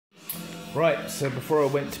Right, so before I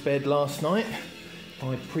went to bed last night,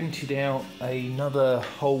 I printed out another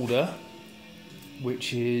holder,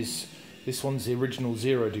 which is, this one's the original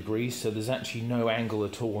 0 degrees, so there's actually no angle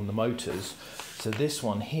at all on the motors. So this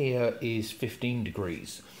one here is 15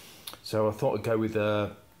 degrees. So I thought I'd go with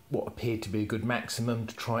what appeared to be a good maximum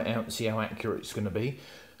to try it out and see how accurate it's going to be.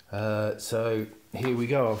 So here we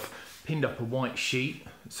go. I've pinned up a white sheet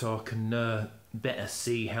so I can better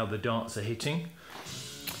see how the darts are hitting.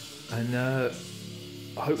 And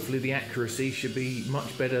hopefully the accuracy should be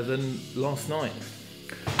much better than last night.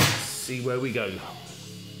 Let's see where we go.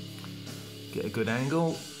 Get a good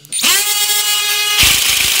angle.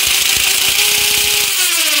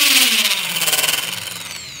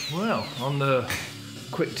 Well, on the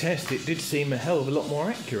quick test it did seem a hell of a lot more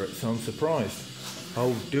accurate, so I'm surprised.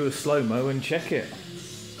 I'll do a slow-mo and check it.